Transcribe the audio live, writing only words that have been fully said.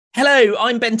Hello,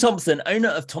 I'm Ben Thompson, owner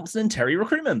of Thompson & Terry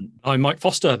Recruitment. I'm Mike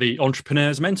Foster, the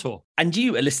entrepreneur's mentor. And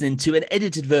you are listening to an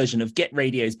edited version of Get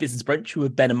Radio's Business Brunch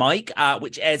with Ben and Mike,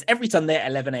 which airs every Sunday at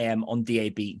 11 a.m. on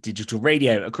DAB Digital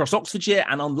Radio across Oxfordshire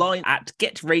and online at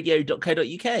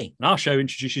getradio.co.uk. And our show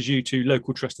introduces you to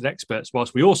local trusted experts,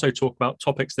 whilst we also talk about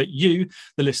topics that you,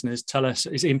 the listeners, tell us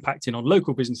is impacting on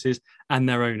local businesses and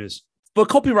their owners. For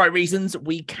copyright reasons,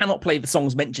 we cannot play the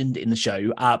songs mentioned in the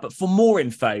show, but for more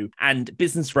info and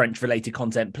Business Brunch related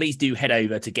content, please do head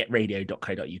over to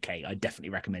getradio.co.uk. I definitely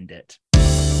recommend it.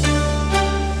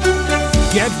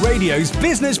 Get Radio's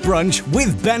Business Brunch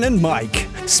with Ben and Mike,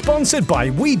 sponsored by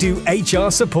We Do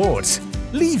HR Support.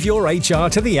 Leave your HR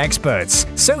to the experts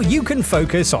so you can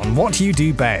focus on what you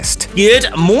do best. Good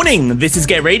morning. This is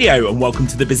Get Radio and welcome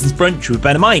to the Business Brunch with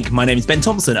Ben and Mike. My name is Ben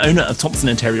Thompson, owner of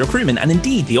Thompson & Terry Recruitment and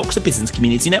indeed the Oxford Business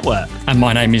Community Network. And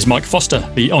my name is Mike Foster,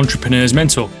 the entrepreneur's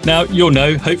mentor. Now, you'll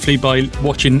know, hopefully by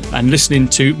watching and listening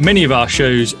to many of our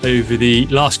shows over the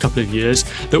last couple of years,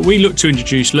 that we look to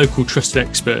introduce local trusted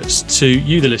experts to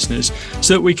you, the listeners,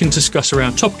 so that we can discuss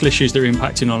around topical issues that are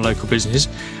impacting on local businesses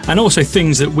and also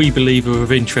things that we believe are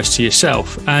of interest to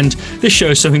yourself. And this show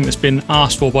is something that's been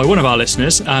asked for by one of our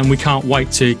listeners, and we can't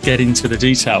wait to get into the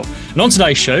detail. And on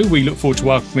today's show, we look forward to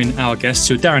welcoming our guests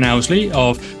to Daren Elsley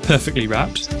of Perfectly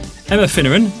Wrapped, Emma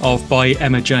Finneron of By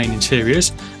Emma Jane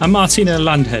Interiors, and Martina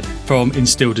Landhed from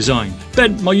Instill Design.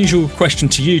 Ben, my usual question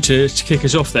to you to kick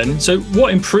us off then. So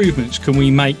what improvements can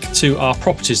we make to our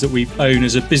properties that we own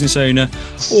as a business owner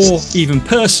or even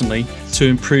personally to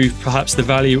improve perhaps the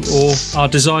value or our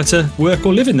desire to work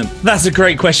or live in them? That's a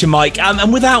great question, Mike.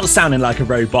 And without sounding like a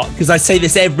robot, because I say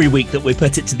this every week that we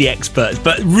put it to the experts,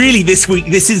 but really this week,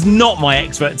 this is not my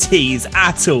expertise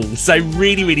at all. So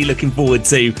really looking forward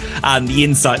to the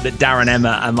insight that Daren,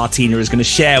 Emma and Martina is going to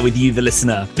share with you, the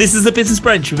listener. This is the Business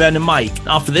Brunch with Ben and Mike.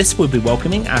 After this, we'll be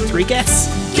welcoming our three guests.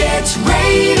 Get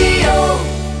Radio.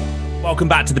 Welcome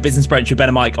back to the Business Brunch with Ben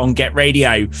and Mike on Get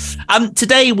Radio.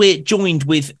 Today we're joined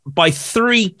by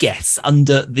three guests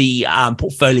under the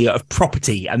portfolio of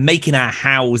property and making our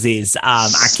houses, our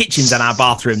kitchens and our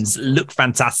bathrooms look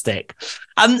fantastic.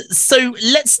 So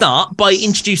let's start by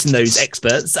introducing those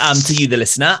experts to you, the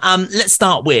listener. Let's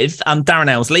start with Daren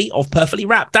Elsley of Perfectly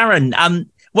Wrapped. Daren,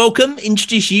 welcome.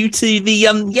 Introduce you to the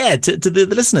to the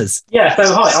listeners. Yeah.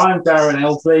 So hi, I'm Daren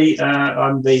Elsley.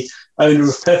 I'm the owner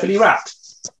of Perfectly Wrapped.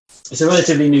 It's a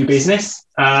relatively new business,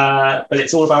 but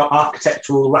it's all about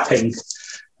architectural wrapping,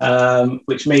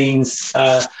 which means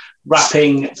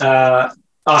wrapping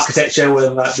architecture,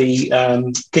 whether that be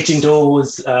kitchen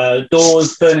doors,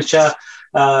 furniture,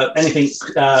 anything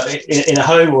in a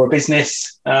home or a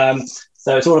business.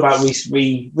 So it's all about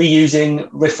reusing,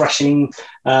 refreshing,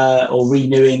 or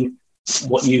renewing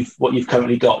what you've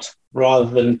currently got, rather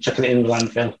than chucking it in the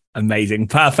landfill. Amazing.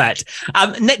 Perfect.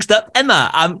 Next up,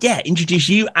 Emma, introduce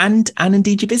you and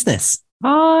indeed your business.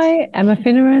 Hi, Emma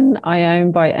Finneron. I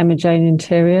own By Emma Jane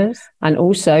Interiors and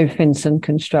also Finson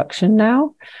Construction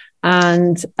now.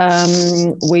 And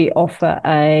we offer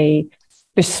a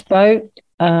bespoke,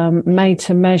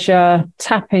 made-to-measure,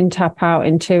 tap-in, tap-out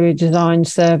interior design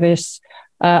service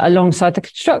alongside the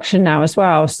construction now as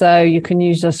well. So you can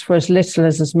use us for as little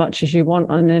as much as you want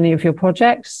on any of your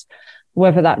projects,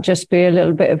 whether that just be a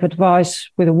little bit of advice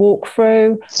with a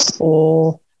walkthrough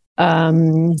or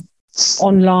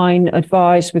online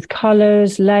advice with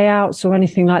colours, layouts or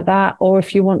anything like that. Or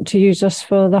if you want to use us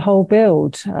for the whole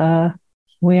build,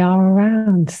 we are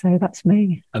around. So that's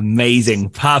me.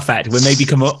 Amazing. Perfect. We'll maybe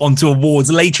come on to awards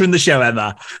later in the show,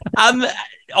 Emma.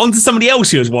 On to somebody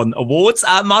else who has won awards.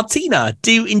 Martina,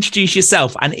 do introduce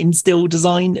yourself and Instill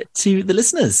Design to the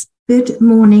listeners. Good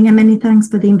morning and many thanks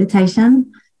for the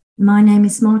invitation. My name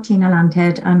is Martina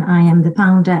Landhed and I am the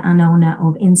founder and owner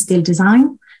of Instill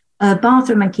Design, a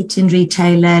bathroom and kitchen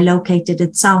retailer located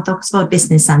at South Oxford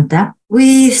Business Centre.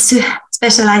 We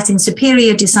specialize in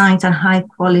superior designs and high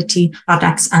quality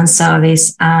products and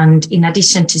service. And in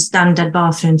addition to standard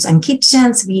bathrooms and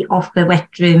kitchens, we offer wet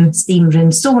rooms, steam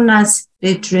rooms, saunas,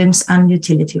 boot rooms and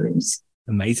utility rooms.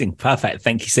 Amazing. Perfect.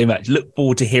 Thank you so much. Look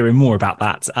forward to hearing more about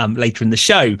that later in the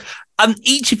show.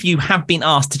 Each of you have been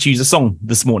asked to choose a song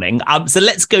this morning. So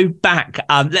let's go back.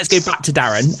 Let's go back to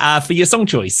Daren for your song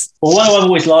choice. Well, one I've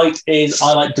always liked is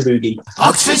I Like to Boogie.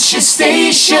 Oxfordshire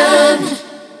Station,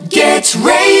 Get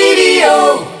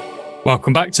Radio.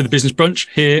 Welcome back to the Business Brunch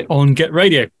here on Get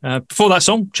Radio. Before that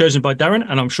song, chosen by Daren,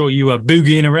 and I'm sure you were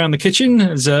boogieing around the kitchen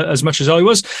as much as I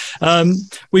was,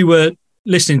 we were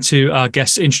listening to our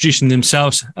guests introducing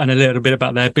themselves and a little bit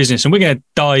about their business. And we're going to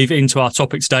dive into our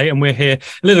topic today, and we'll hear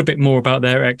a little bit more about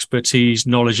their expertise,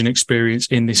 knowledge and experience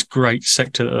in this great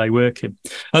sector that they work in.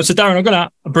 So Daren, I'm going to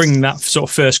bring that sort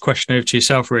of first question over to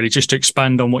yourself, really, just to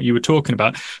expand on what you were talking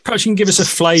about. Perhaps you can give us a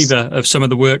flavour of some of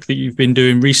the work that you've been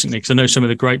doing recently, because I know some of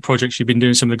the great projects you've been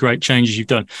doing, some of the great changes you've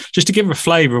done, just to give a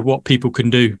flavour of what people can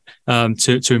do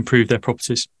to improve their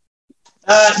properties.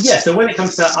 So when it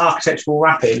comes to architectural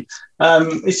wrapping,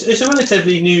 it's a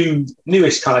relatively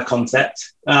newish kind of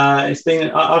concept. I've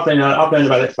known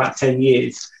about it for about 10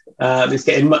 years. It's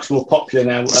getting much more popular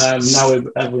now. Now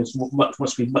everyone's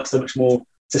must be so much more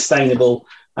sustainable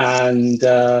and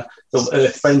sort of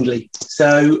earth friendly.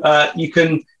 So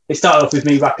it started off with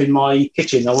me wrapping my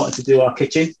kitchen. I wanted to do our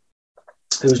kitchen.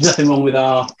 There was nothing wrong with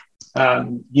our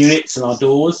units and our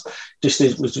doors.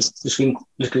 It was just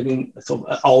looking sort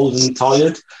of old and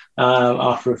tired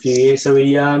after a few years. So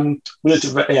we looked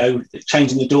at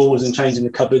changing the doors and changing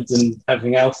the cupboards and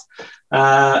everything else.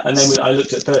 And then I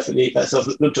looked at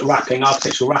wrapping,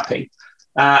 architectural wrapping,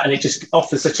 and it just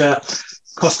offers such a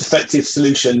cost-effective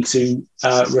solution to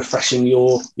refreshing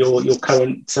your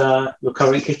current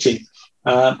kitchen.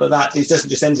 But it doesn't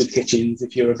just end with kitchens.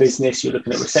 If you're a business, you're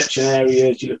looking at reception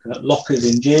areas, you're looking at lockers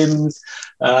in gyms,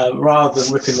 rather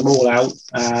than ripping them all out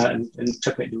and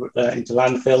chucking it into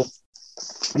landfill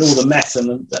and all the mess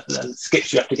and the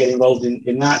skips you have to get involved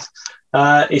in that.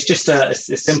 It's just a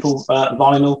simple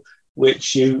vinyl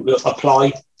which you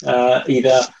apply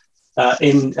either back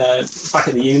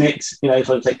at the unit,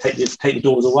 so take the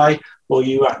doors away, or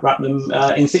you wrap them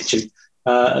in situ.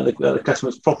 The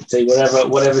customer's property,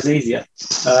 whatever's easier.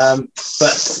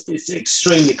 But it's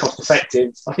extremely cost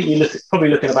effective. I think you're probably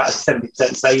looking at about a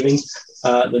 70% saving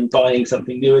than buying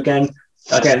something new again.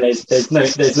 Again, there's no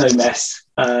mess.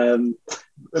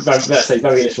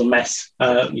 Very little mess.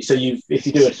 So if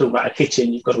you do talk about a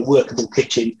kitchen, you've got a workable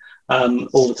kitchen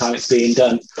all the time it's being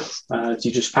done. So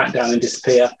you just pack down and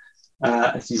disappear.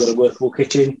 So you've got a workable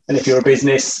kitchen, and if you're a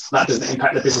business, that doesn't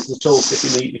impact the business at all.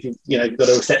 If you've got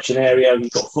a reception area,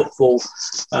 you've got footfall,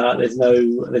 there's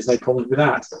no problems with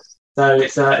that. So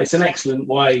it's an excellent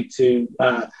way to,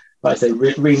 like I say,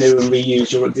 renew and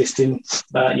reuse your existing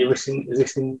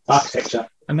architecture.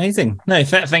 Amazing. No,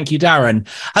 thank you, Daren.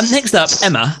 Next up,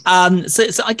 Emma.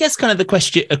 So I guess kind of a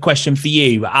question for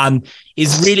you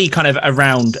is really kind of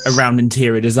around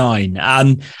interior design,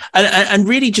 and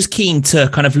really just keen to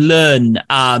kind of learn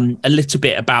a little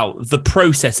bit about the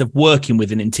process of working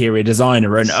with an interior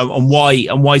designer and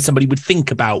why somebody would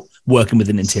think about working with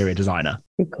an interior designer.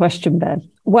 Good question, Ben.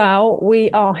 Well,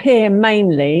 we are here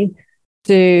mainly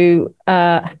to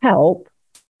help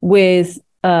with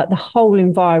the whole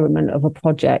environment of a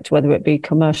project, whether it be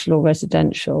commercial or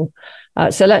residential.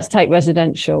 So let's take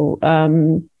residential.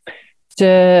 I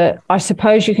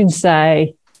suppose you can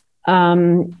say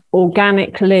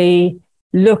organically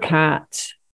look at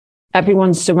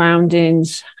everyone's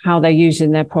surroundings, how they're using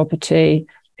their property,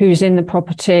 who's in the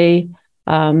property,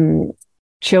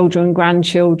 children,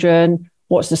 grandchildren,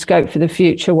 what's the scope for the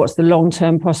future, what's the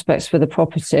long-term prospects for the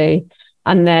property.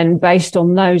 And then based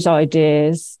on those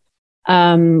ideas,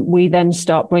 we then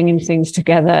start bringing things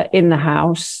together in the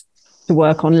house to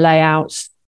work on layouts,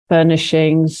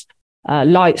 furnishings,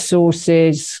 light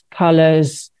sources,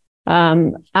 colours,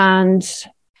 and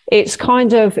it's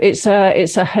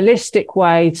a holistic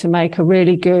way to make a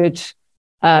really good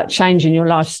change in your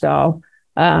lifestyle,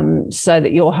 so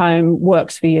that your home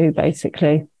works for you,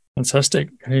 basically. Fantastic,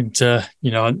 and I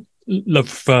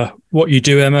love what you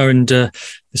do, Emma, and the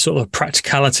sort of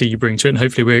practicality you bring to it, and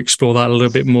hopefully we'll explore that a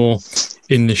little bit more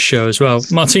in this show as well.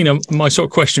 Martina, my sort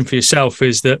of question for yourself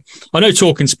is that I know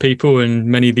talking to people and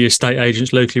many of the estate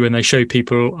agents locally, when they show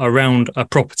people around a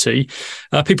property,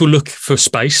 people look for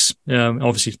space.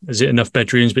 Obviously, is it enough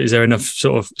bedrooms, but is there enough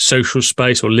sort of social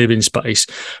space or living space?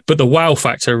 But the wow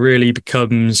factor really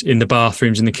becomes in the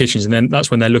bathrooms and the kitchens. And then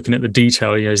that's when they're looking at the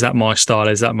detail. Is that my style?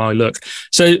 Is that my look?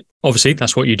 So obviously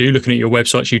that's what you do. Looking at your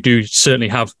websites, you do certainly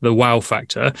have the wow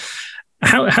factor.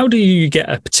 How do you get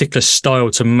a particular style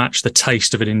to match the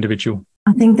taste of an individual?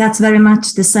 I think that's very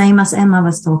much the same as Emma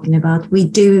was talking about. We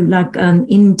do like an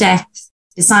in-depth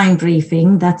design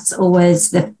briefing. That's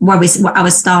always our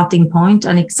starting point,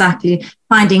 and exactly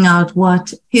finding out who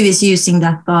is using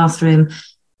that bathroom,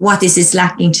 what is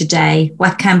lacking today,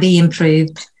 what can be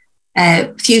improved,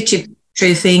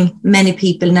 future-proofing. Many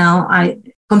people now,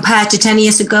 compared to 10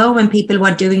 years ago when people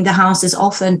were doing the houses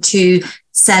often to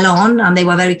sell on, and they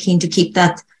were very keen to keep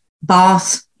that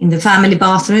bath in the family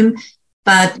bathroom.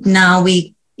 But now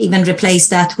we even replace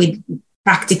that with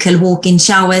practical walk-in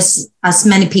showers, as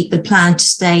many people plan to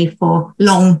stay for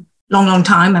long long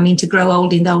time. I mean, to grow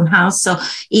old in their own house. So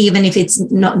even if it's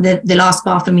not the last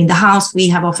bathroom in the house, we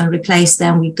have often replaced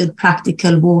them with good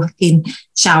practical walk-in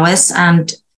showers.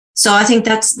 And so I think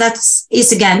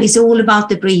it's all about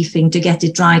the briefing to get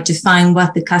it right, to find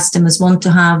what the customers want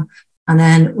to have, and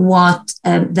then what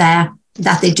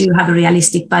that they do have a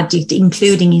realistic budget,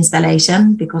 including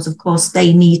installation, because of course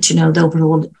they need to know the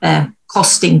overall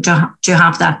costing to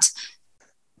have that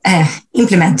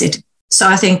implemented. So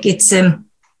I think it's the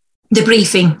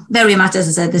briefing, very much, as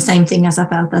I said, the same thing as I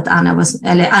felt that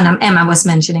Emma was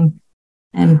mentioning,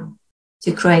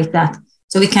 to create that.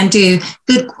 So we can do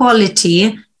good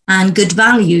quality and good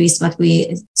value is what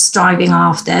we're striving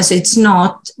after. So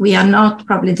we are not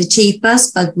probably the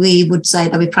cheapest, but we would say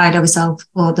that we pride ourselves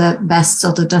for the best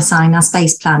sort of design and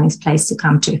space planning place to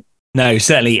come to. No,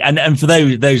 certainly, and for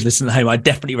those listening at home, I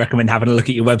definitely recommend having a look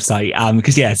at your website,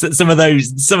 because some of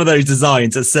those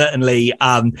designs are certainly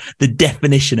the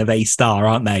definition of A star,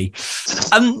 aren't they?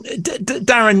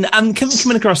 Daren,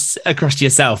 coming across to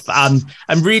yourself, and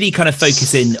really kind of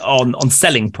focusing on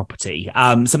selling property,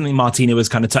 something Martina was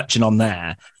kind of touching on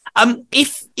there.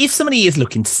 If somebody is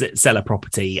looking to sell a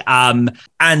property, and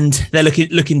they're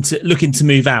looking to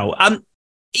move out,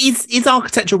 Is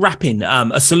architectural wrapping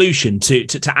a solution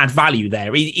to add value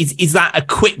there? Is that a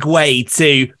quick way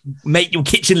to make your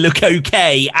kitchen look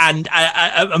okay and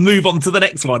move on to the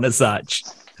next one as such?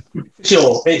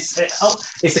 Sure, it's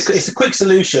a quick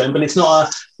solution, but it's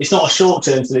not a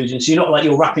short-term solution. So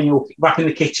you're wrapping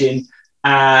the kitchen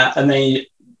and then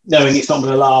knowing it's not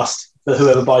going to last for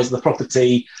whoever buys the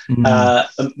property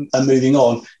and moving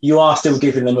on. You are still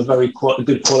giving them a very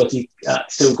good quality, a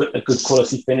good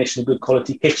quality finish and a good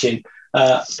quality kitchen.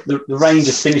 The range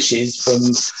of finishes from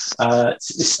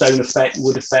stone effect,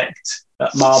 wood effect,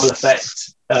 marble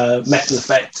effect, metal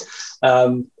effect.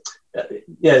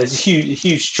 There's a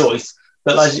huge choice.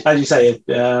 But as you say,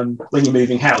 when you're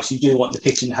moving house, you do want the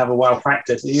kitchen to have a wow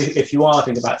factor. So if you are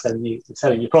thinking about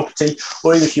selling your property,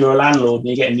 or even if you're a landlord and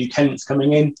you're getting new tenants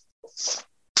coming in,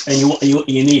 and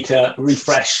you need to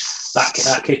refresh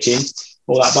that kitchen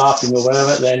or that bathroom or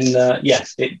whatever, then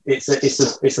it's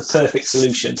a perfect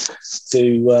solution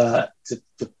to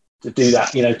do that.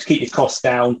 To keep your costs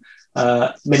down,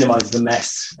 minimise the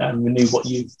mess, and renew what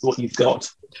you've got.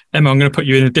 Emma, I'm going to put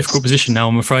you in a difficult position now.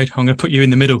 I'm afraid I'm going to put you in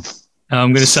the middle.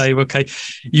 I'm going to say, okay,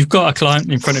 you've got a client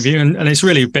in front of you, and it's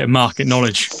really a bit of market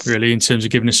knowledge, really, in terms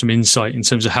of giving us some insight in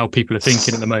terms of how people are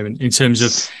thinking at the moment, in terms of,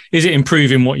 is it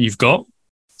improving what you've got,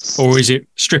 or is it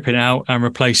stripping out and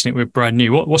replacing it with brand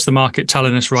new? What's the market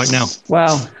telling us right now?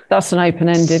 Well, that's an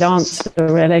open-ended answer,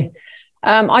 really.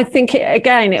 I think,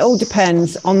 it all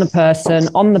depends on the person,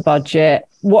 on the budget,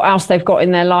 what else they've got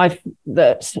in their life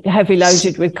that's heavy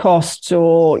loaded with costs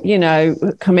or,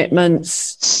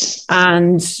 commitments.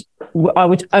 And I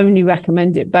would only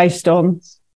recommend it based on,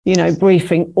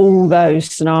 briefing all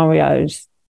those scenarios,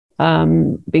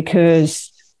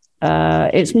 because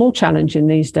it's more challenging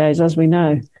these days, as we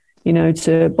know,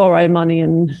 to borrow money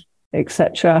and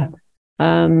etc.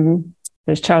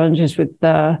 There's challenges with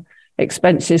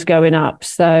expenses going up.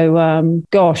 So,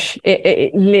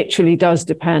 it literally does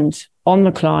depend on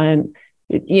the client,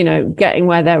 getting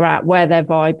where they're at, where their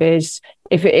vibe is.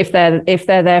 If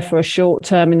they're there for a short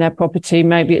term in their property,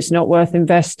 maybe it's not worth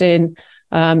investing.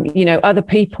 Other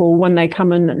people, when they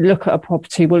come and look at a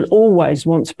property, will always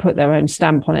want to put their own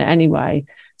stamp on it anyway.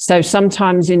 So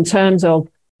sometimes in terms of,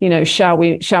 shall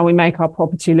we make our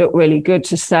property look really good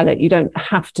to sell it? You don't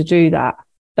have to do that.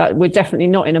 That we're definitely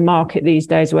not in a market these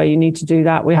days where you need to do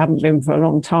that. We haven't been for a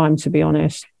long time, to be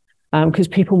honest, because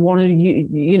people want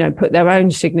to, put their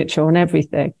own signature on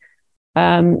everything.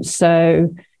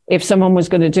 So if someone was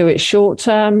going to do it short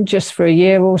term, just for a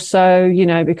year or so,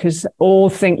 because all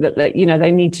think that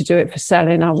they need to do it for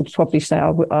selling, I would probably say I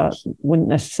wouldn't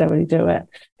necessarily do it.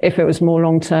 If it was more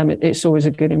long term, it's always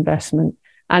a good investment.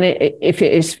 And if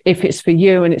it's for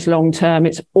you and it's long term,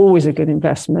 it's always a good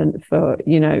investment for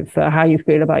how you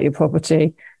feel about your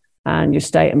property and your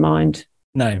state of mind.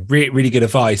 No, really good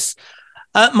advice.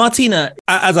 Martina,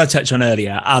 as I touched on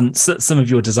earlier, some of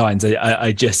your designs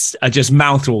are just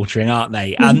mouth-watering, aren't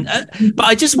they? But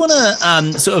I just want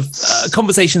to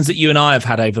conversations that you and I have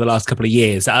had over the last couple of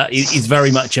years is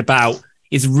very much about.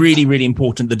 It's really, really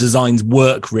important the designs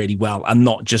work really well and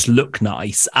not just look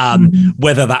nice.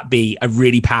 Whether that be a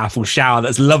really powerful shower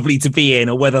that's lovely to be in,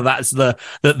 or whether that's the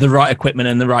right equipment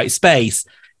and the right space.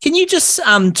 Can you just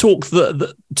talk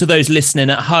to those listening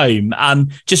at home,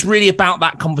 just really about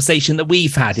that conversation that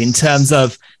we've had in terms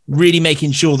of really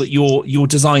making sure that your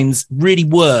designs really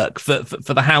work for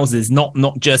the houses, not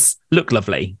just look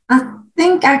lovely? I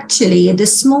think actually the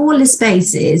smaller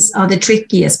spaces are the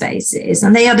trickier spaces,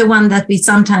 and they are the one that we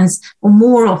sometimes or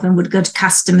more often would go to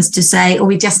customers to say, oh,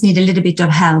 we just need a little bit of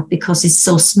help because it's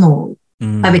so small,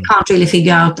 but we can't really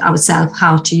figure out ourselves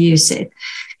how to use it.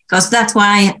 Because that's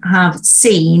why I have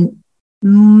seen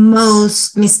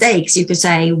most mistakes, you could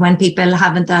say, when people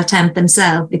haven't attempted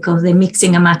themselves because they're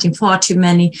mixing and matching far too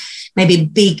many, maybe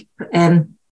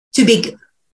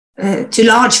too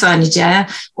large furniture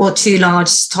or too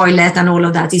large toilet and all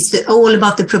of that. It's all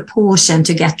about the proportion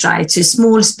to get right. So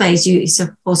small space is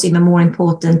of course even more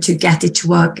important to get it to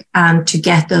work and to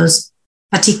get those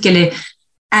particular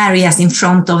areas in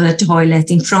front of the toilet,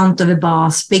 in front of the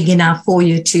bath, big enough for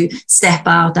you to step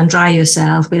out and dry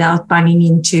yourself without banging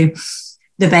into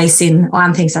the basin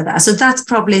and things like that. So that's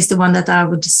probably is the one that I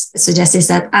would suggest, is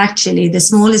that actually the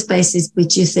smaller spaces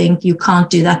which you think you can't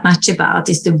do that much about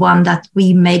is the one that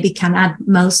we maybe can add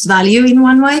most value in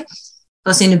one way.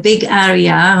 Because in a big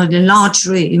area or a large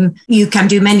room, you can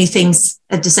do many things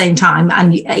at the same time.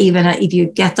 And even if you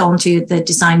get onto the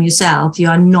design yourself, you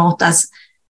are not as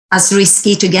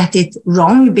risky to get it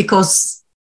wrong, because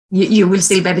you will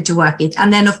still be able to work it.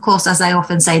 And then, of course, as I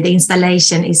often say, the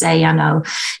installation is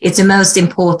it's the most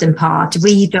important part.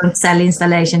 We don't sell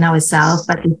installation ourselves,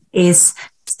 but it is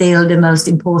still the most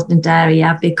important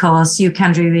area, because you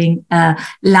can doing a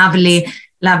lovely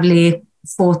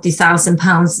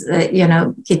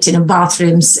 £40,000, kitchen and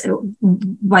bathrooms,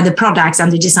 where the products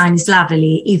and the design is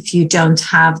lovely, if you don't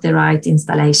have the right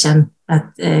installation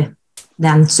that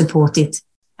then support it.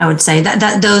 I would say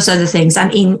that those are the things.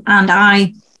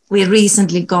 We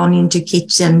recently gone into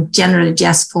kitchen generally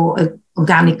just for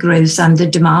organic growth and the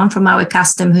demand from our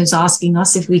customer who's asking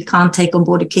us if we can't take on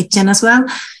board a kitchen as well.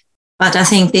 But I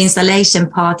think the installation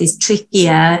part is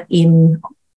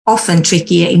often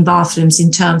trickier in bathrooms in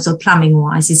terms of plumbing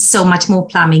wise. It's so much more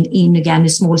plumbing in, again, a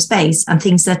small space, and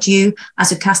things that you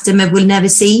as a customer will never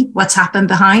see what's happened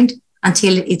behind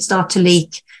until it starts to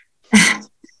leak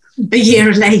a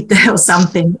year later or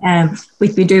something,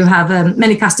 which we do have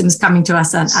many customers coming to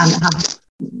us and have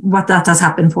what that has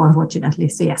happened for, unfortunately.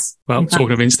 So yes. Well,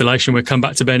 talking of installation, we'll come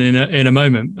back to Ben in a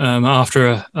moment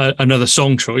after another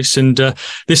song choice. And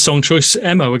this song choice,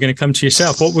 Emma, we're going to come to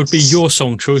yourself. What would be your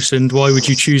song choice and why would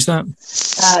you choose that?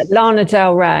 Lana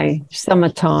Del Rey,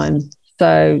 Summertime.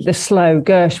 So the slow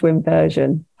Gershwin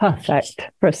version, perfect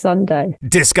for a Sunday.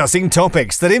 Discussing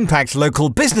topics that impact local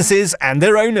businesses and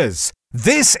their owners.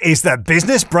 This is the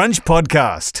Business Brunch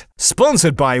Podcast,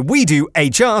 sponsored by We Do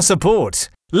HR Support.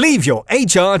 Leave your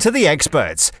HR to the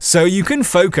experts so you can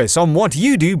focus on what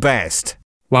you do best.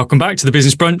 Welcome back to the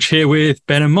Business Brunch here with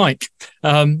Ben and Mike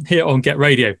here on Get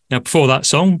Radio. Now, before that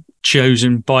song,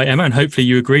 chosen by Emma, and hopefully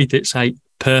you agreed it's a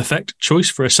perfect choice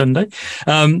for a Sunday.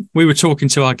 We were talking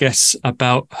to our guests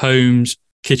about homes,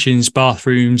 kitchens,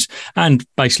 bathrooms, and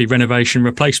basically renovation,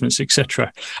 replacements,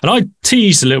 etc. And I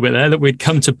teased a little bit there that we'd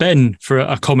come to Ben for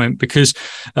a comment, because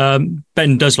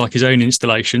Ben does like his own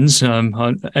installations.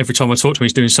 Every time I talk to him,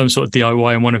 he's doing some sort of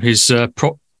DIY on one of his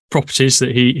properties that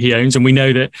he owns. And we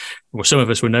know that, well, some of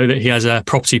us will know that he has a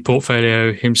property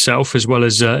portfolio himself, as well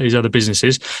as his other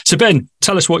businesses. So Ben,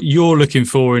 tell us what you're looking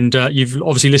for. And you've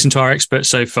obviously listened to our experts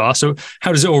so far. So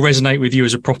how does it all resonate with you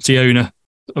as a property owner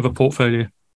of a portfolio?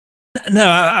 No,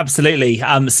 absolutely.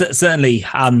 Certainly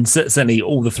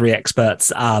all the three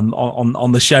experts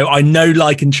on the show, I know,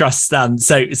 like, and trust.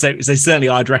 So certainly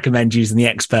I'd recommend using the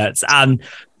experts.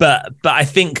 But I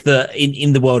think that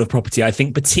in the world of property, I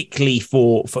think particularly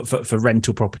for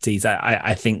rental properties,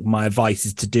 I think my advice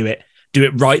is to do it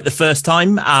right the first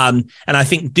time. And I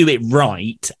think do it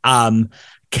right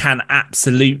can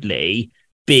absolutely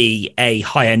be a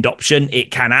high-end option.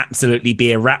 It can absolutely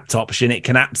be a wrapped option. It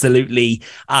can absolutely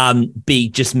be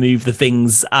just move the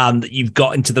things that you've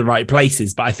got into the right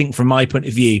places. But I think from my point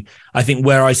of view, I think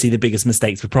where I see the biggest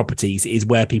mistakes with properties is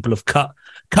where people have cut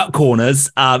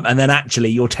corners and then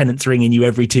actually your tenant's ringing you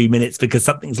every 2 minutes because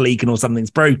something's leaking or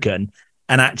something's broken,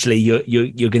 and actually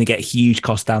you're going to get huge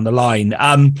costs down the line.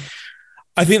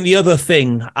 I think the other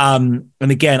thing, and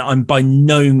again, I'm by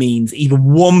no means even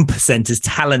 1% as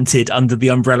talented under the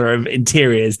umbrella of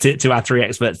interiors to our three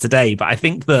experts today. But I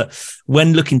think that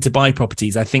when looking to buy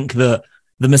properties, I think that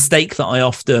the mistake that I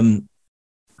often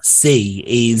see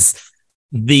is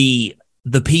the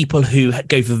people who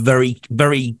go for very,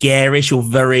 very garish or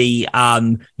very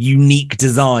unique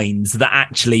designs that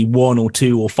actually 1 or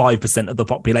 2 or 5% of the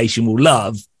population will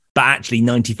love, but actually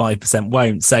 95%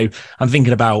 won't. So I'm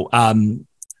thinking about,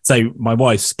 so my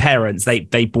wife's parents,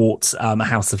 they bought a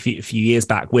house a few years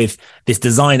back with this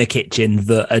designer kitchen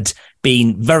that had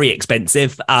been very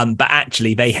expensive, but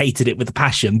actually they hated it with a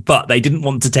passion, but they didn't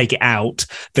want to take it out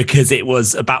because it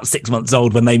was about 6 months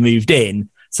old when they moved in.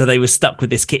 So they were stuck with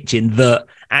this kitchen that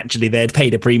actually they had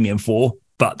paid a premium for,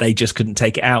 but they just couldn't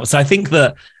take it out. So I think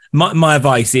that my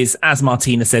advice is, as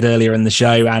Martina said earlier in the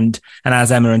show, and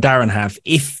as Emma and Daren have,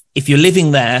 if you're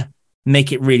living there,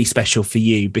 make it really special for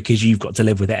you, because you've got to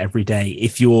live with it every day.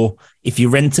 If you're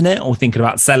renting it or thinking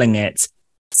about selling it,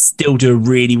 still do a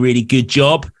really, really good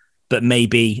job, but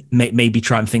maybe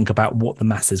try and think about what the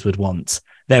masses would want.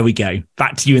 There we go.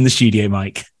 Back to you in the studio,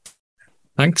 Mike.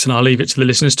 Thanks, and I'll leave it to the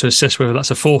listeners to assess whether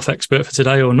that's a fourth expert for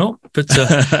today or not. But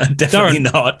definitely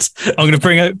Daren, not. I'm going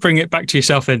to bring it back to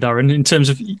yourself then, Daren. In terms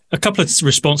of a couple of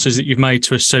responses that you've made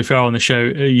to us so far on the show,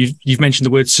 you've mentioned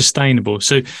the word sustainable.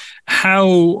 So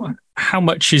how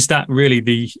much is that really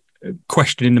the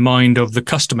question in the mind of the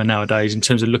customer nowadays in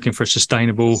terms of looking for a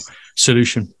sustainable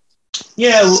solution?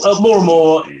 Yeah, more and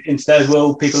more in today's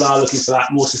world, people are looking for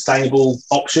that more sustainable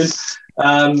option.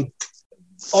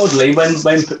 Oddly,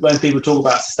 when people talk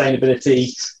about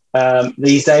sustainability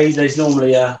these days, there's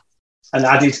normally an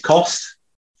added cost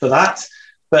for that.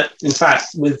 But in fact,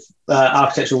 with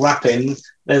architectural wrapping,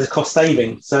 there's a cost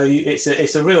saving. So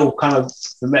it's a real kind of,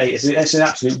 for me, it's an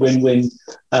absolute win-win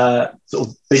sort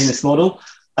of business model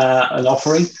and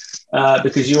offering,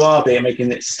 because you are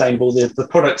making it sustainable. The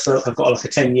products have got like a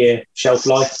 10-year shelf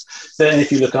life. So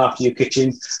if you look after your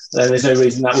kitchen, then there's no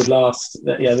reason that would last.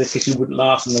 The kitchen wouldn't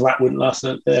last and the wrap wouldn't last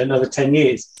another 10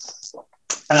 years.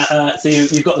 So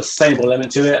you've got the sustainable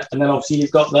element to it, and then obviously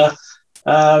you've got the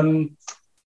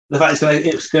fact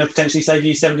it's going to potentially save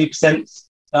you 70%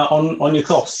 on your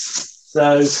costs.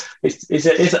 So I think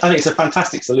it's a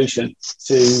fantastic solution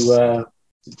to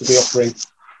be offering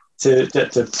to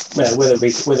whether it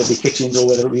be kitchens or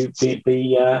whether it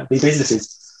be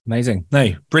businesses. Amazing.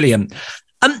 No, brilliant.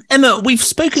 Emma, we've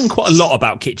spoken quite a lot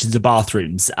about kitchens and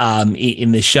bathrooms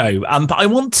in this show, but I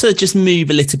want to just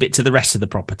move a little bit to the rest of the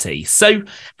property. So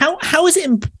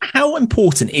how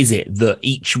important is it that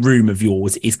each room of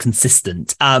yours is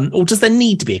consistent, or does there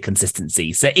need to be a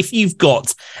consistency? So if you've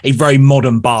got a very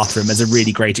modern bathroom as a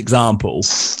really great example,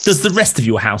 does the rest of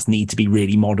your house need to be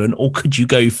really modern, or could you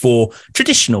go for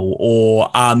traditional or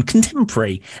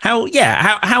contemporary?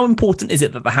 How important is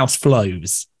it that the house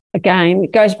flows? Again,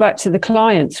 it goes back to the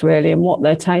clients really and what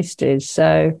their taste is.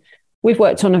 So we've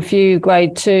worked on a few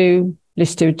grade 2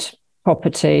 listed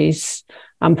properties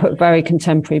and put very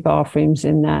contemporary bathrooms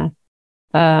in there.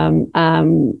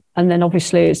 And then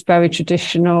obviously it's very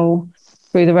traditional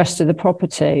through the rest of the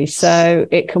property. So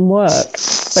it can work,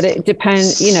 but it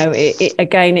depends,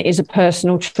 it is a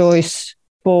personal choice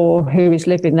for who is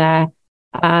living there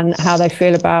and how they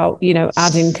feel about,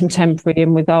 adding contemporary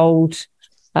in with old.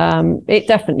 It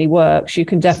definitely works. You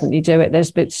can definitely do it.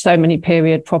 There's been so many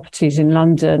period properties in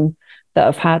London that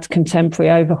have had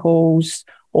contemporary overhauls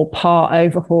or part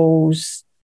overhauls,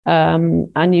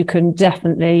 and you can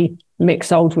definitely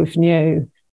mix old with new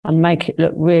and make it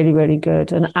look really, really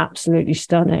good and absolutely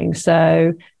stunning.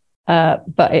 So,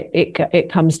 but it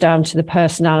comes down to the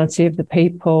personality of the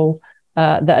people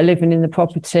that are living in the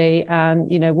property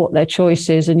and what their choice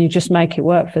is, and you just make it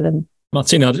work for them.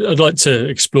 Martina, I'd like to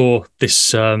explore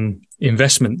this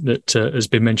investment that has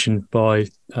been mentioned by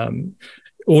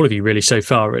all of you really so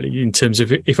far, really, in terms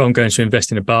of if I'm going to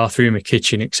invest in a bathroom, a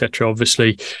kitchen, etc.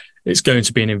 Obviously, it's going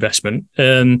to be an investment.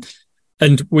 And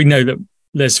we know that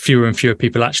there's fewer and fewer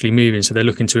people actually moving, so they're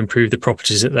looking to improve the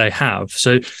properties that they have.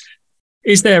 So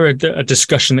is there a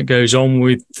discussion that goes on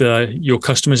with your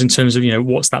customers in terms of,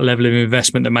 what's that level of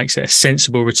investment that makes it a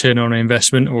sensible return on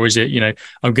investment? Or is it,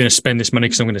 I'm going to spend this money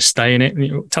because I'm going to stay in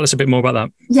it? Tell us a bit more about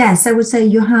that. Yes, I would say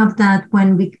you have that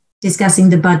when we discussing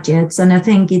the budgets. And I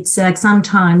think it's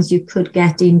sometimes you could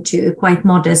get into a quite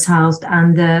modest house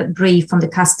and the brief from the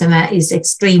customer is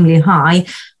extremely high.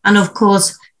 And of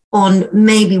course, on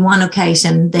maybe one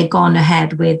occasion, they've gone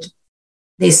ahead with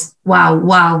this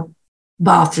wow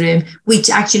bathroom, which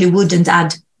actually wouldn't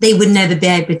add, they would never be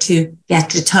able to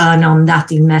get return on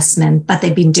that investment, but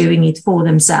they've been doing it for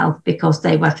themselves because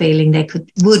they were feeling they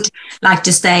would like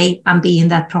to stay and be in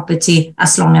that property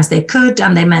as long as they could.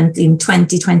 And they meant in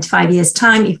 20-25 years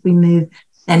time, if we move,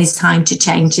 then it's time to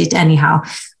change it anyhow.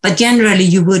 But generally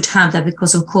you would have that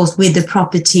because of course with the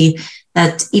property,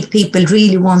 that if people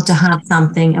really want to have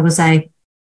something, I would say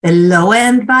the low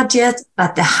end budget,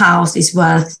 but the house is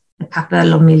worth a couple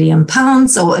of £1 million or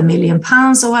 £1 million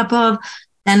or above,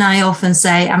 then I often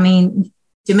say,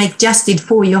 to make justice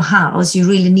for your house, you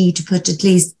really need to put at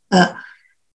least a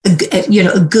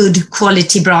good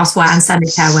quality brassware and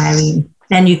sanitary ware in.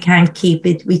 Then you can keep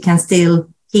it. We can still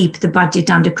keep the budget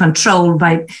under control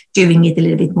by doing it a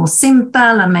little bit more simple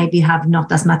and maybe have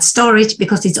not as much storage,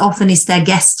 because it's often their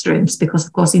guest rooms, because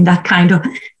of course in that kind of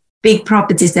big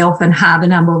properties, they often have a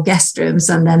number of guest rooms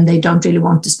and then they don't really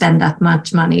want to spend that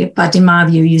much money. But in my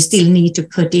view, you still need to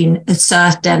put in a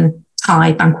certain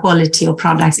type and quality of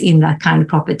products in that kind of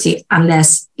property,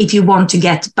 unless if you want to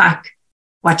get back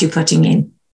what you're putting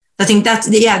in. I think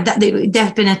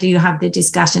definitely you have the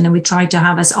discussion, and we try to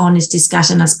have as honest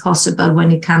discussion as possible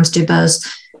when it comes to both,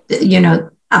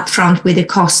 upfront with the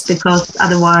cost, because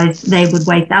otherwise they would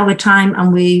waste our time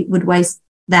and we would waste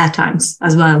their times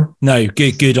as well. No,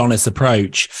 good, honest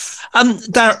approach.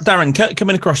 Daren,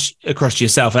 coming across to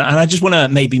yourself, and I just want to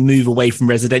maybe move away from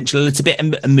residential a little bit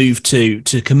and move to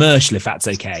commercial, if that's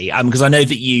okay. Because I know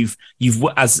that you've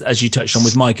as you touched on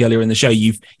with Mike earlier in the show,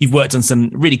 you've worked on some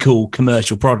really cool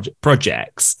commercial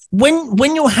projects.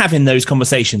 When you're having those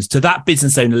conversations, to that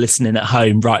business owner listening at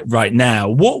home right now,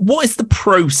 what is the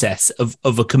process of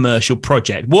a commercial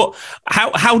project?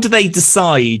 How do they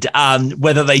decide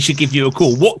whether they should give you a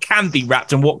call? What can be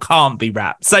wrapped and what can't be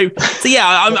wrapped? So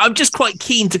yeah, I'm just quite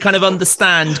keen to kind of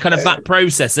understand kind of that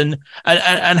process and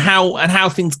how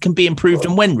things can be improved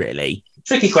and when, really.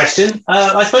 Tricky question.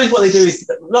 I suppose what they do is,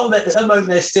 a lot of it, at the moment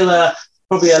there's still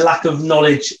probably a lack of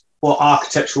knowledge what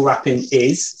architectural wrapping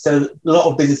is. So a lot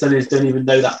of business owners don't even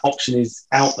know that option is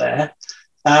out there.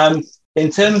 In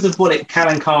terms of what it can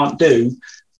and can't do,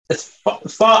 as far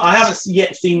I haven't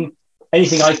yet seen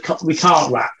anything we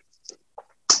can't wrap.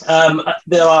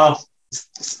 There are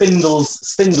spindles.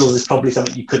 Spindles is probably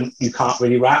something you can't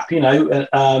really wrap,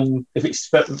 if it's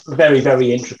very,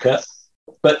 very intricate.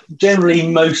 But generally,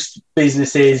 most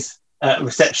businesses,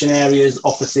 reception areas,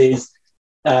 offices,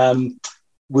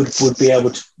 would be able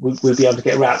to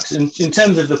get wrapped. And in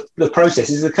terms of the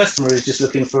processes, the customer is just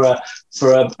looking for a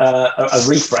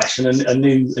refresh and a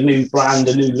new brand,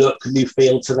 a new look, a new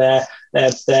feel to their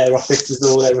offices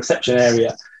or their reception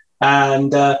area,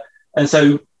 and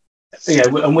so.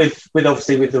 And with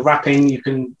the wrapping,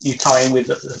 you tie in with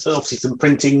obviously some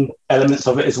printing elements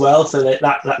of it as well, so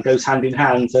that goes hand in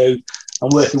hand. So I'm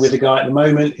working with a guy at the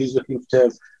moment who's looking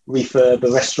to refurb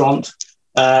a restaurant,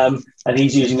 and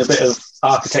he's using a bit of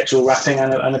architectural wrapping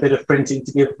and a bit of printing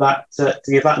to give that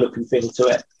look and feel to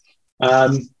it.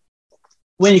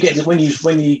 When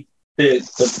the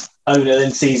owner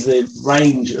then sees the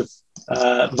range of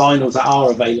vinyls that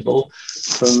are available,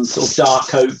 from sort of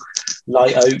dark oak,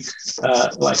 light oak,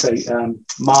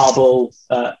 marble,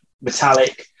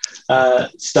 metallic,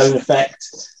 stone effect,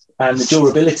 and the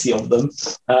durability of them,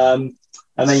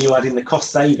 and then you add in the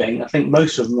cost saving. I think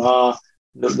most of them are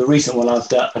the recent one I've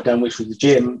done, which was the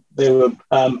gym. They were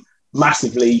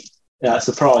massively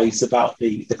surprised about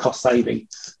the cost saving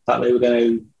that they were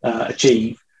going to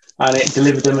achieve, and it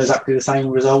delivered them exactly the same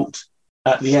result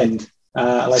at the end.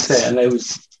 Like I said, and there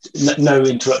was no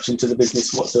interruption to the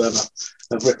business whatsoever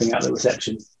of ripping out the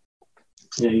reception.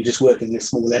 You're just working in this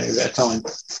small area at a time,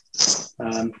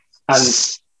 and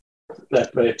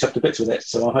they're chuffed to bits with it.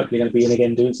 So I'm hopefully going to be in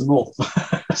again doing some more.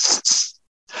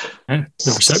 Yeah,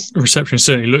 the reception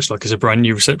certainly looks like it's a brand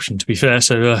new reception, to be fair.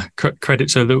 So credit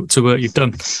to work you've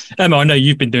done. Emma, I know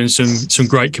you've been doing some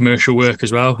great commercial work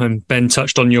as well, and Ben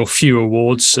touched on your few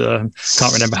awards.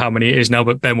 Can't remember how many it is now,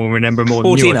 but Ben will remember more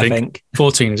 14, than you, I think.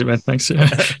 14, is it, Ben? Thanks.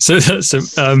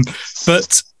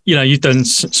 But you've done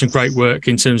some great work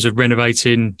in terms of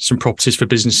renovating some properties for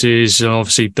businesses, and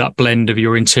obviously that blend of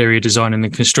your interior design and the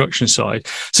construction side.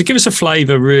 So give us a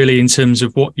flavour really in terms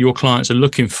of what your clients are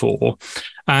looking for.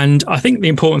 And I think the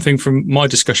important thing from my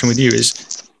discussion with you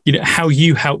is, how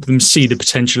you help them see the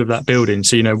potential of that building.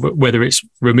 So, whether it's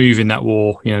removing that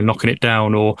wall, knocking it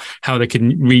down, or how they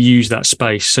can reuse that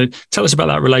space. So tell us about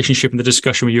that relationship and the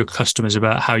discussion with your customers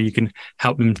about how you can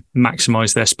help them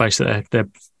maximise their space that they're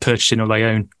purchasing or they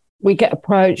own. We get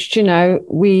approached,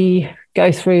 we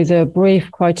go through the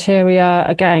brief criteria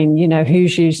again,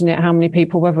 who's using it, how many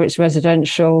people, whether it's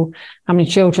residential, how many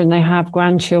children they have,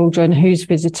 grandchildren, who's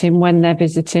visiting, when they're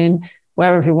visiting,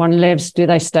 where everyone lives, do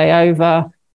they stay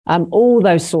over, all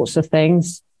those sorts of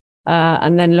things.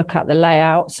 And then look at the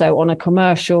layout. So on a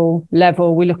commercial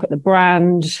level, we look at the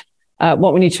brand,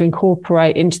 what we need to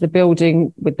incorporate into the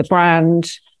building with the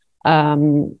brand,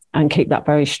 and keep that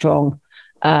very strong.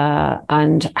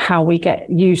 And how we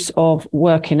get use of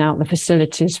working out the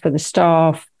facilities for the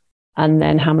staff, and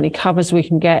then how many covers we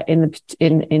can get in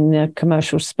the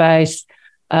commercial space,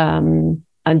 and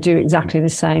do exactly the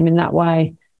same in that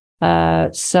way.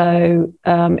 So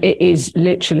it is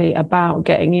literally about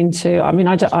getting into. I mean,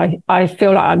 I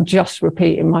feel like I'm just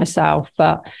repeating myself,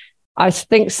 but I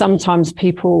think sometimes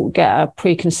people get a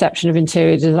preconception of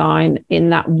interior design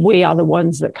in that we are the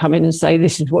ones that come in and say,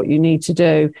 this is what you need to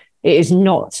do. It is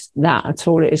not that at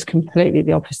all. It is completely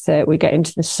the opposite. We get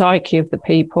into the psyche of the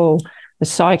people, the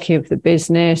psyche of the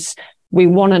business. We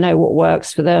want to know what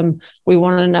works for them. We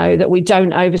want to know that we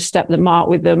don't overstep the mark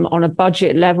with them on a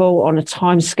budget level, on a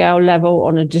timescale level,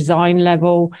 on a design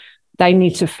level. They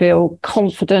need to feel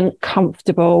confident,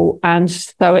 comfortable, and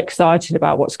so excited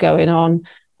about what's going on,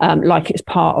 like it's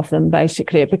part of them,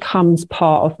 basically. It becomes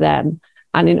part of them.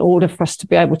 And in order for us to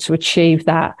be able to achieve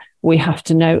that, we have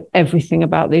to know everything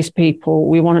about these people.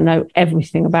 We want to know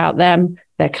everything about them,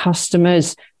 their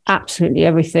customers, absolutely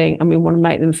everything. And we want to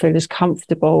make them feel as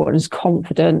comfortable and as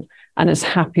confident and as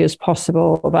happy as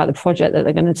possible about the project that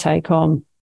they're going to take on.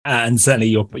 And certainly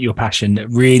your passion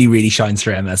really, really shines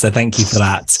through, Emma. So thank you for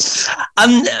that.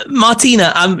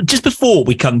 Martina, just before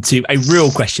we come to a real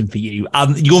question for you,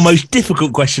 your most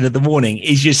difficult question of the morning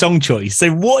is your song choice.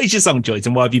 So what is your song choice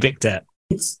and why have you picked it?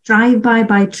 It's Drive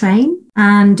by Train.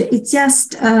 And it's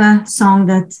just a song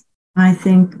that I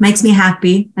think makes me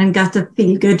happy and got a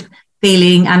feel good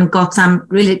feeling and got some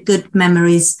really good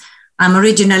memories. I'm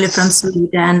originally from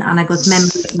Sweden, and I got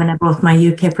memories when I brought my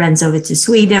UK friends over to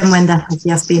Sweden when that had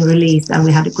just been released, and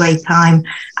we had a great time,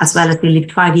 as well as we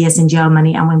lived 5 years in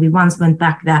Germany. And when we once went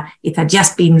back there, it had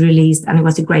just been released and it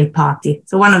was a great party.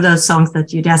 So one of those songs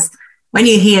that you just, when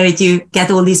you hear it, you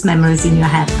get all these memories in your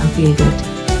head and feel good.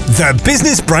 The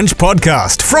Business Brunch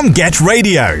Podcast from Get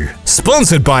Radio.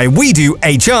 Sponsored by We Do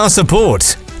HR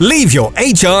Support. Leave your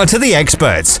HR to the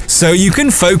experts so you can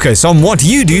focus on what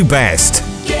you do best.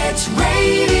 Get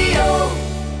Radio.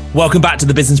 Welcome back to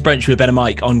the Business Brunch with Ben and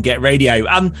Mike on Get Radio.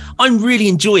 I'm really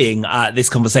enjoying this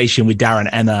conversation with Daren,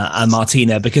 Emma and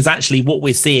Martina, because actually what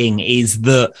we're seeing is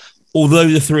that although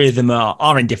the three of them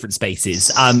are in different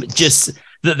spaces, just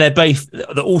that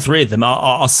that all three of them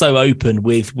are so open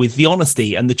with the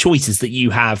honesty and the choices that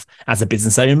you have as a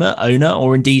business owner,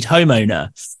 or indeed homeowner.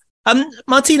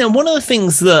 Martina, one of the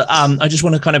things that I just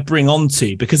want to kind of bring on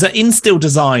to, because in-still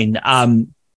design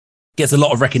gets a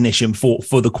lot of recognition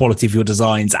for the quality of your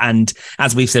designs, and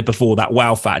as we've said before, that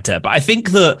wow factor. But I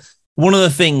think that one of the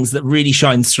things that really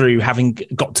shines through, having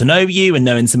got to know you and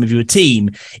knowing some of your team,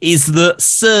 is that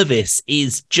service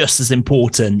is just as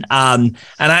important. And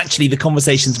actually the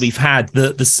conversations we've had,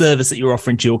 the service that you're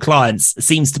offering to your clients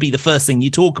seems to be the first thing you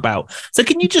talk about. So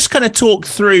can you just kind of talk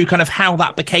through kind of how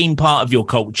that became part of your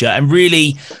culture and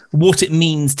really what it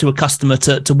means to a customer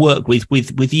to work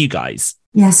with you guys?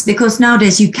 Yes, because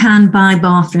nowadays you can buy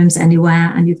bathrooms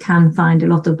anywhere, and you can find a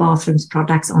lot of bathrooms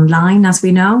products online, as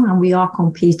we know, and we are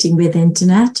competing with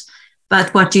internet.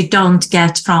 But what you don't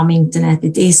get from internet,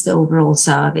 it is the overall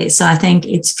service. So I think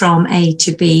it's from A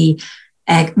to B,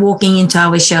 walking into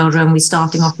our showroom, we're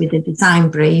starting off with a design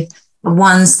brief. But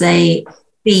once they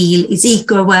feel it's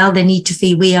equal, well, they need to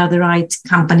feel we are the right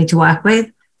company to work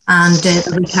with, and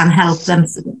we can help them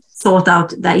sort out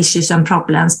the issues and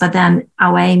problems. But then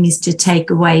our aim is to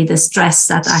take away the stress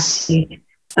that actually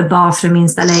a bathroom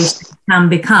installation can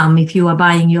become if you are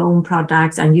buying your own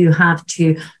products and you have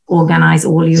to organize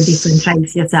all your different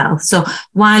trades yourself. So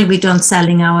while we don't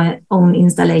selling our own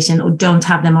installation or don't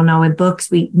have them on our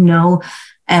books, we know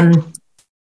a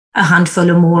handful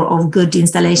or more of good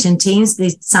installation teams.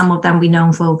 Some of them we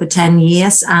know for over 10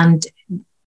 years. And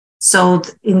so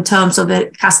in terms of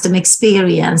a customer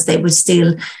experience, they would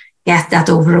still get that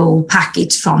overall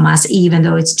package from us, even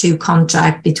though it's two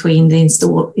contract between the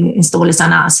installers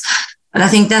and us. But I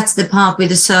think that's the part with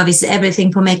the service,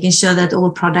 everything for making sure that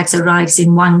all products arrives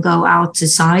in one go out to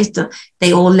site.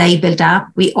 They all labeled up.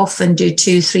 We often do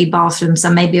 2-3 bathrooms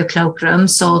and maybe a cloakroom.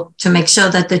 So to make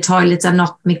sure that the toilets are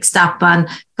not mixed up, and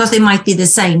because they might be the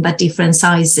same, but different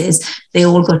sizes, they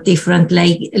all got different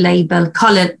label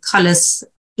colors.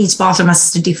 Each bathroom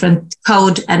has a different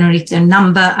code and a different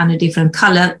number and a different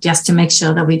color, just to make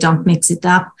sure that we don't mix it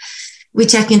up. We're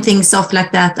checking things off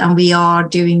like that, and we are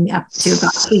doing up to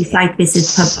about 3 site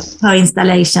visits per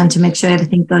installation to make sure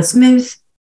everything goes smooth.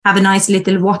 Have a nice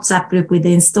little WhatsApp group with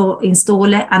the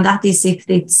installer, and that is if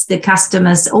it's the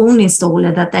customer's own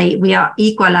installer that we are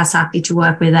equal as happy to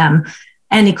work with them.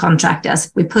 Any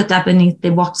contractors, we put up in the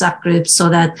WhatsApp group so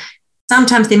that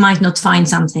sometimes they might not find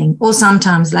something, or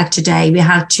sometimes, like today, we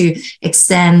had to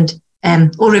extend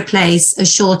or replace a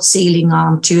short ceiling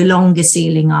arm to a longer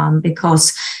ceiling arm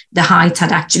because the height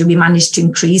had actually, we managed to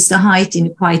increase the height in a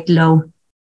quite low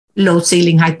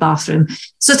ceiling height bathroom.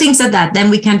 So things like that, then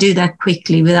we can do that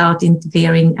quickly without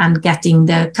interfering and getting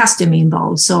the customer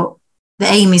involved. So the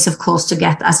aim is, of course, to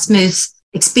get a smooth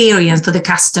experience for the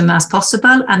customer as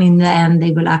possible. And in the end,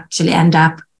 they will actually end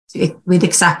up with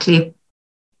exactly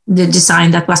the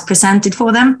design that was presented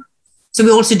for them. So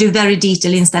we also do very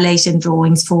detailed installation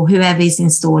drawings for whoever is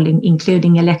installing,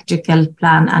 including electrical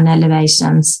plan and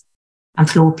elevations and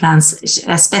floor plans,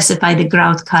 specify the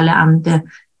grout color and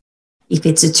if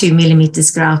it's a 2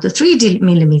 millimeters grout or 3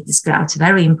 millimeters grout.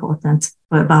 Very important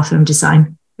for a bathroom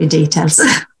design with details.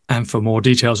 And for more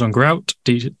details on grout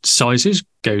sizes,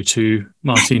 go to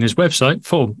Martina's website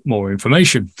for more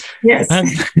information. Yes.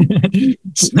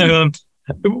 So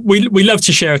we love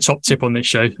to share a top tip on this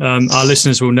show. Our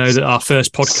listeners will know that our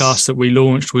first podcast that we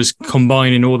launched was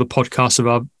combining all the podcasts of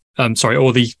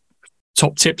all the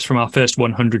top tips from our first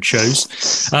 100 shows.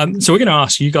 So we're going to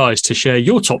ask you guys to share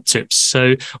your top tips.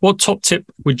 So what top tip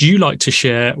would you like to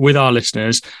share with our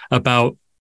listeners about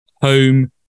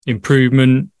home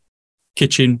improvement,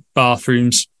 kitchen,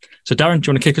 bathrooms? So Daren, do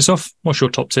you want to kick us off? What's your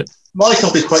top tip? My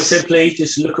top is quite simply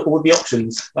just look at all the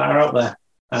options that are out there.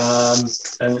 And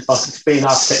being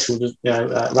architectural,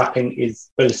 wrapping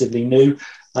is relatively new.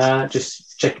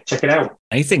 Just check it out.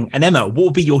 Amazing. And Emma, what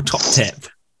would be your top tip?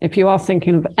 If you are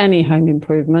thinking of any home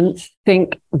improvements,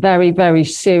 think very, very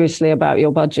seriously about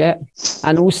your budget,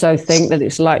 and also think that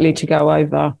it's likely to go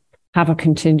over. Have a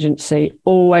contingency.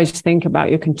 Always think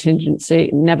about your contingency.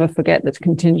 Never forget the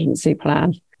contingency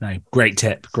plan. No, great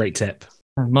tip. Great tip.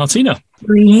 Martina.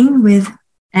 Agreeing with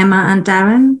Emma and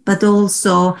Daren, but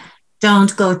also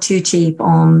don't go too cheap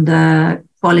on the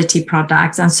quality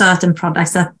products and certain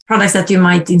products that you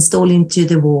might install into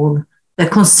the wall. The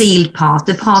concealed part,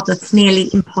 the part that's nearly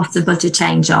impossible to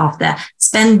change after.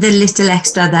 Spend the little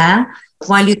extra there,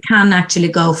 while you can actually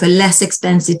go for less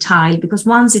expensive tile, because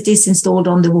once it is installed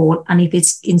on the wall, and if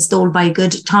it's installed by a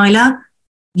good tiler,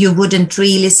 you wouldn't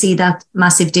really see that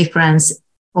massive difference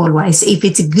always.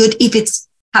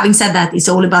 Having said that, it's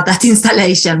all about that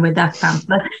installation with that pump.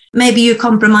 But maybe you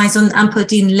compromise on and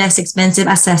put in less expensive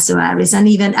accessories. And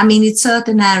even, it's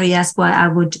certain areas where I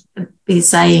would be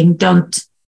saying don't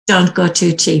go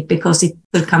too cheap, because it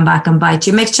will come back and bite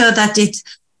you. Make sure that it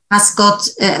has got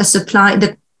a supply,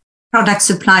 the product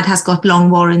supplied has got long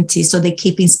warranty, so they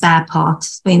keep in spare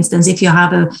parts. For instance, if you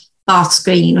have a bath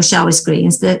screen or shower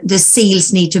screens, the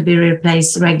seals need to be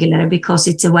replaced regularly because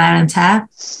it's a wear and tear.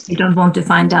 You don't want to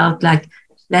find out like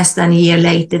less than a year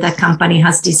later that company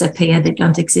has disappeared, they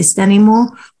don't exist anymore.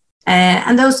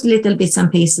 And those little bits and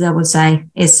pieces, I would say,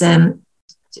 is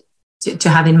to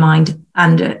have in mind.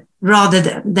 And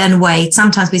rather than wait,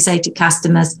 sometimes we say to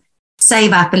customers,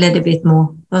 save up a little bit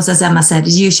more, because as Emma said,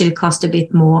 it usually costs a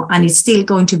bit more and it's still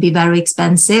going to be very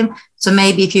expensive. So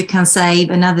maybe if you can save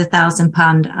another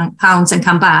 £1,000 and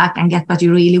come back and get what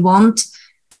you really want,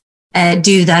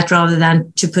 do that rather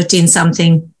than to put in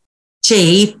something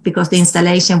cheap, because the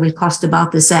installation will cost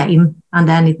about the same and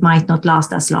then it might not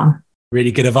last as long.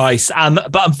 Really good advice.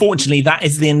 But unfortunately, that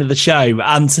is the end of the show.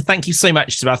 So thank you so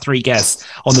much to our three guests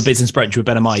on the Business Brunch with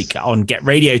Ben and Mike on Get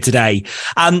Radio today.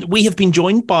 We have been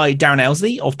joined by Daren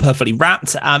Elsley of Perfectly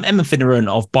Wrapped, Emma Finneron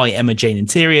of By Emma Jane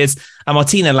Interiors, and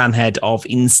Martina Landhed of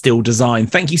Instill Design.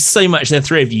 Thank you so much, the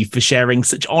three of you, for sharing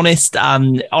such honest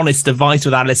advice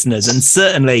with our listeners, and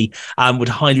certainly would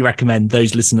highly recommend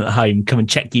those listening at home come and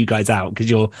check you guys out, because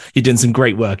you're doing some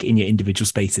great work in your individual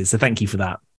spaces. So thank you for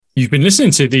that. You've been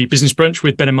listening to the Business Brunch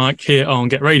with Ben and Mike here on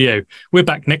Get Radio. We're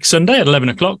back next Sunday at 11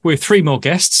 o'clock with three more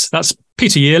guests. That's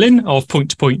Peter Yearlin of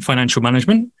Point to Point Financial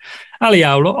Management, Ali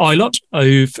Eilot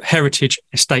of Heritage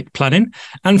Estate Planning,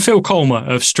 and Phil Colmer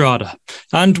of Strada.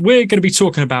 And we're going to be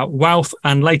talking about wealth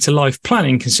and later life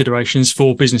planning considerations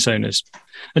for business owners.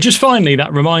 And just finally,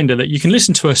 that reminder that you can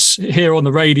listen to us here on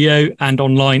the radio and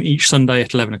online each Sunday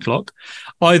at 11 o'clock,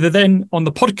 either then on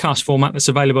the podcast format that's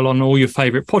available on all your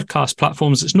favourite podcast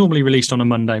platforms that's normally released on a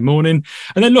Monday morning,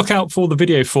 and then look out for the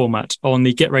video format on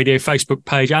the Get Radio Facebook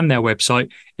page and their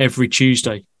website every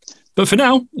Tuesday. But for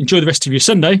now, enjoy the rest of your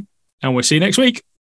Sunday, and we'll see you next week.